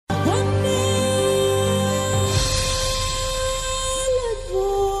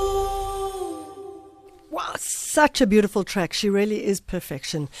Such a beautiful track. She really is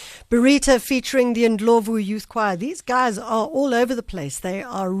perfection. Burita featuring the Ndlovu Youth Choir. These guys are all over the place. They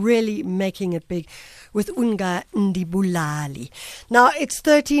are really making it big with Unga Ndibulali. Now, it's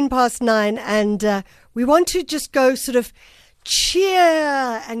 9:13 and we want to just go sort of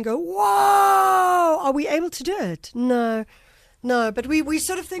cheer and go, whoa! Are we able to do it? No, but we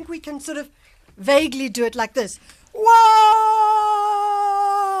sort of think we can sort of vaguely do it like this. Whoa!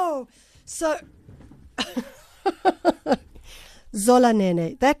 So... Zola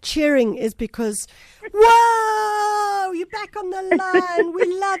Nene, that cheering is because, whoa, you're back on the line. We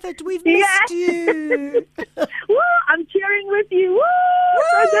love it. We've missed you. Woo, I'm cheering with you. Woo,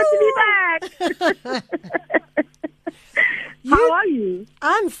 so good to be back. How are you?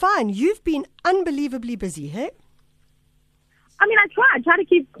 I'm fine. You've been unbelievably busy, hey? I mean, I try to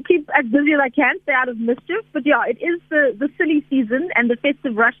keep as busy as I can, stay out of mischief. But yeah, it is the silly season and the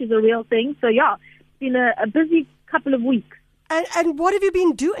festive rush is a real thing. So yeah, it's been a busy couple of weeks. And what have you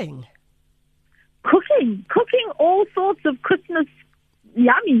been doing? Cooking all sorts of Christmas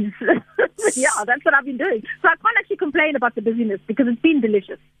yummies. Yeah, that's what I've been doing. So I can't actually complain about the busyness because it's been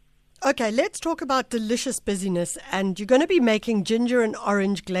delicious. Okay, let's talk about delicious busyness. And you're going to be making ginger and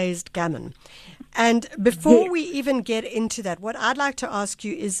orange glazed gammon. And before we even get into that, what I'd like to ask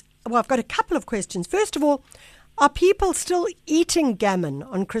you is, well, I've got a couple of questions. First of all, are people still eating gammon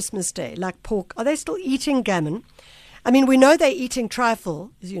on Christmas Day, like pork? Are they still eating gammon? I mean, we know they're eating trifle,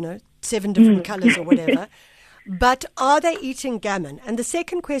 7 different colors or whatever. But are they eating gammon? And the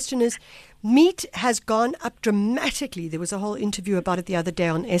second question is, meat has gone up dramatically. There was a whole interview about it the other day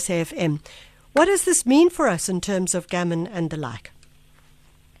on SAFM. What does this mean for us in terms of gammon and the like?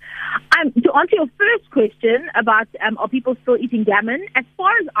 To answer your first question about are people still eating gammon, as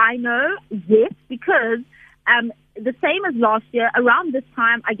far as I know, yes, because the same as last year, around this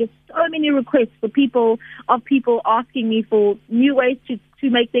time, I get so many requests for people asking me for new ways to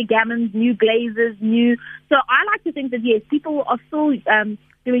make their gammons, new glazes, So I like to think that, yes, people are still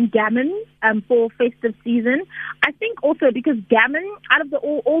doing gammon for festive season. I think also because gammon, out of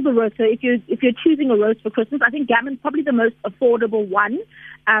all the roasts, so if you're choosing a roast for Christmas, I think gammon's probably the most affordable one.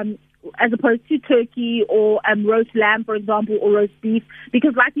 As opposed to turkey or roast lamb, for example, or roast beef.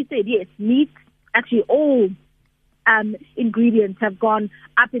 Because like you said, yes, meat, actually all ingredients have gone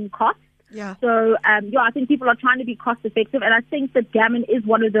up in cost. Yeah. So, I think people are trying to be cost effective. And I think that gammon is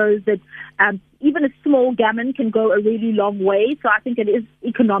one of those that even a small gammon can go a really long way. So I think it is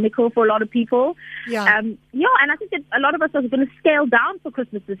economical for a lot of people. Yeah. And I think that a lot of us are going to scale down for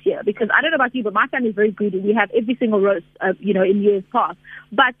Christmas this year because I don't know about you, but my family is very greedy. We have every single roast, in years past.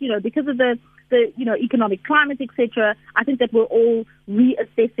 But, because of the economic climate, etc., I think that we're all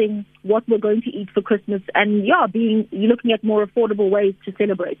reassessing what we're going to eat for Christmas and, you're looking at more affordable ways to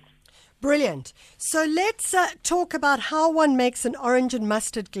celebrate. Brilliant. So let's talk about how one makes an orange and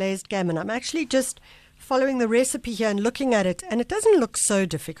mustard glazed gammon. I'm actually just following the recipe here and looking at it, and it doesn't look so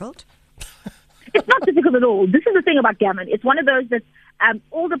difficult. It's not difficult at all. This is the thing about gammon. It's one of those that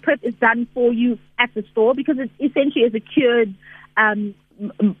all the prep is done for you at the store because it essentially is a cured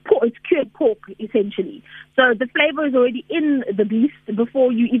it's cured pork, essentially. So the flavor is already in the beast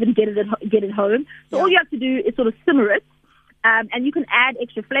before you even get it home. So all you have to do is sort of simmer it. And you can add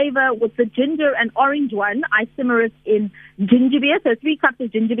extra flavor. With the ginger and orange one, I simmer it in ginger beer, so 3 cups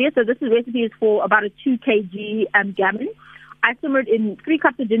of ginger beer. So this recipe is for about a 2 kg gammon. I simmer it in 3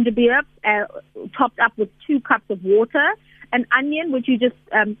 cups of ginger beer, topped up with 2 cups of water, an onion, which you just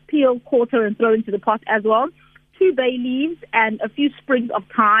peel, quarter, and throw into the pot as well, 2 bay leaves, and a few sprigs of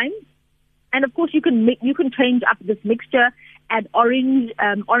thyme. And of course, you can change up this mixture. Add orange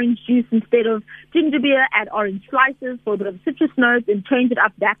juice instead of ginger beer. Add orange slices for a bit of citrus notes and change it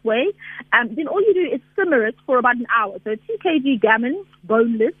up that way. Then all you do is simmer it for about an hour. So 2 kg gammon,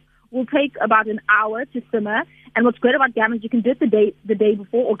 boneless, will take about an hour to simmer. And what's great about gammon is you can do it the day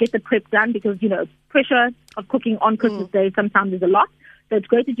before or get the prep done because, pressure of cooking on Christmas Day sometimes is a lot. So it's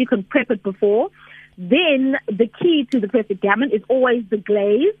great that you can prep it before. Then the key to the perfect gammon is always the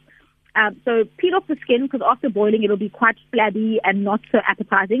glaze. So peel off the skin because after boiling it'll be quite flabby and not so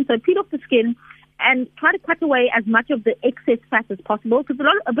appetizing. So peel off the skin and try to cut away as much of the excess fat as possible because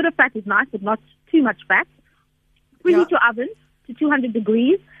a bit of fat is nice but not too much fat. Preheat your oven to 200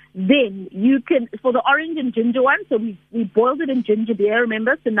 degrees. Then you can, for the orange and ginger one, so we boiled it in ginger beer,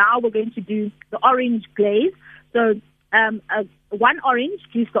 remember? So now we're going to do the orange glaze. So 1 orange,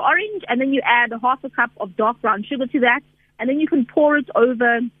 juice the orange, and then you add a half a cup of dark brown sugar to that, and then you can pour it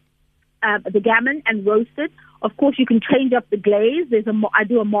over the gammon and roast it. Of course, you can change up the glaze. I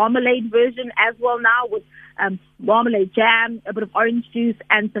do a marmalade version as well now with marmalade jam, a bit of orange juice,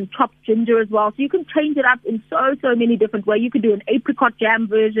 and some chopped ginger as well. So you can change it up in so many different ways. You could do an apricot jam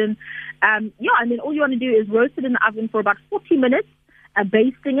version. And then all you want to do is roast it in the oven for about 40 minutes,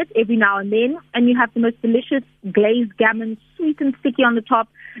 basting it every now and then, and you have the most delicious glazed gammon, sweet and sticky on the top,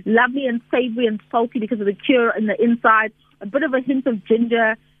 lovely and savory and salty because of the cure in the inside, a bit of a hint of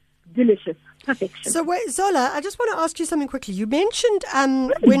ginger, delicious. Perfection. So, wait, Zola, I just want to ask you something quickly. You mentioned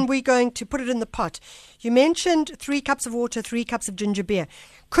when we're going to put it in the pot, you mentioned 3 cups of water, 3 cups of ginger beer.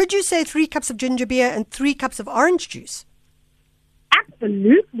 Could you say 3 cups of ginger beer and 3 cups of orange juice?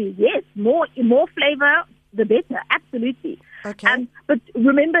 Absolutely, yes. More flavor, the better. Absolutely. Okay. But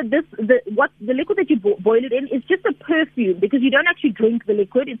remember, the liquid that you boil it in is just a perfume because you don't actually drink the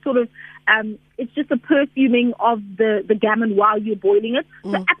liquid. It's sort of it's just a perfuming of the gammon while you're boiling it.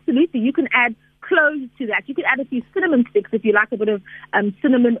 So absolutely, you can add cloves to that. You could add a few cinnamon sticks if you like a bit of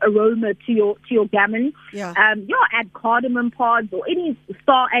cinnamon aroma to your gammon. Yeah. Add cardamom pods or any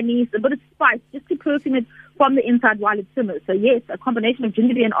star anise, a bit of spice just to perfume it from the inside while it simmers. So yes, a combination of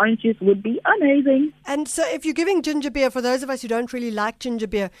ginger beer and orange juice would be amazing. And so if you're giving ginger beer, for those of us who don't really like ginger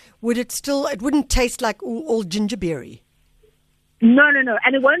beer, it wouldn't taste like all ginger beery? No.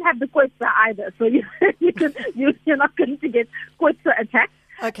 And it won't have the kwetsa either. So you're not going to get kwetsa attacks.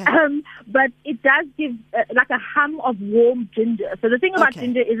 Okay. But it does give like a hum of warm ginger. So the thing about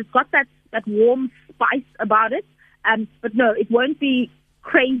ginger is it's got that warm spice about it. But no, it won't be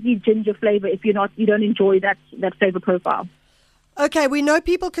crazy ginger flavor if you don't enjoy that flavor profile. Okay, we know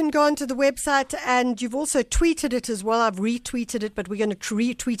people can go onto the website, and you've also tweeted it as well. I've retweeted it, but we're going to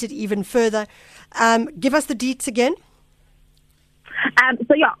retweet it even further. Give us the deets again.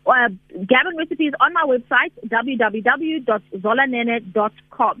 Gammon recipes on my website,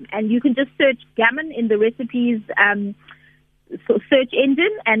 www.zolanene.com. And you can just search gammon in the recipes search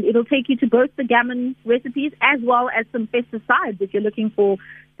engine, and it'll take you to both the gammon recipes as well as some festive sides if you're looking for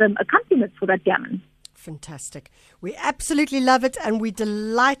some accompaniments for that gammon. Fantastic. We absolutely love it, and we're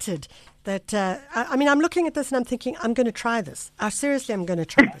delighted that, I'm looking at this and I'm thinking, I'm going to try this. Seriously, I'm going to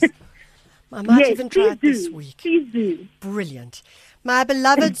try this. I might even try it this week. Please do. Brilliant. My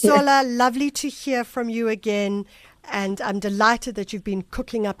beloved Zola, lovely to hear from you again, and I'm delighted that you've been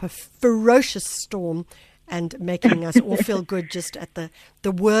cooking up a ferocious storm and making us all feel good just at the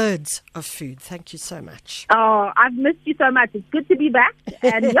words of food. Thank you so much. Oh, I've missed you so much. It's good to be back.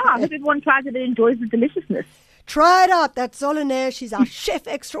 And I hope everyone tries it and enjoys the deliciousness. Try it out. That's Zola Nene. She's our chef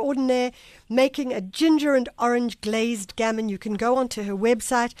extraordinaire, making a ginger and orange glazed gammon. You can go onto her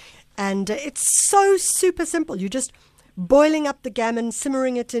website, and it's so super simple. You're just boiling up the gammon,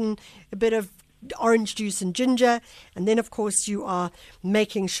 simmering it in a bit of orange juice and ginger, and then of course you are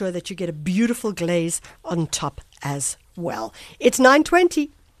making sure that you get a beautiful glaze on top as well. It's 9:20.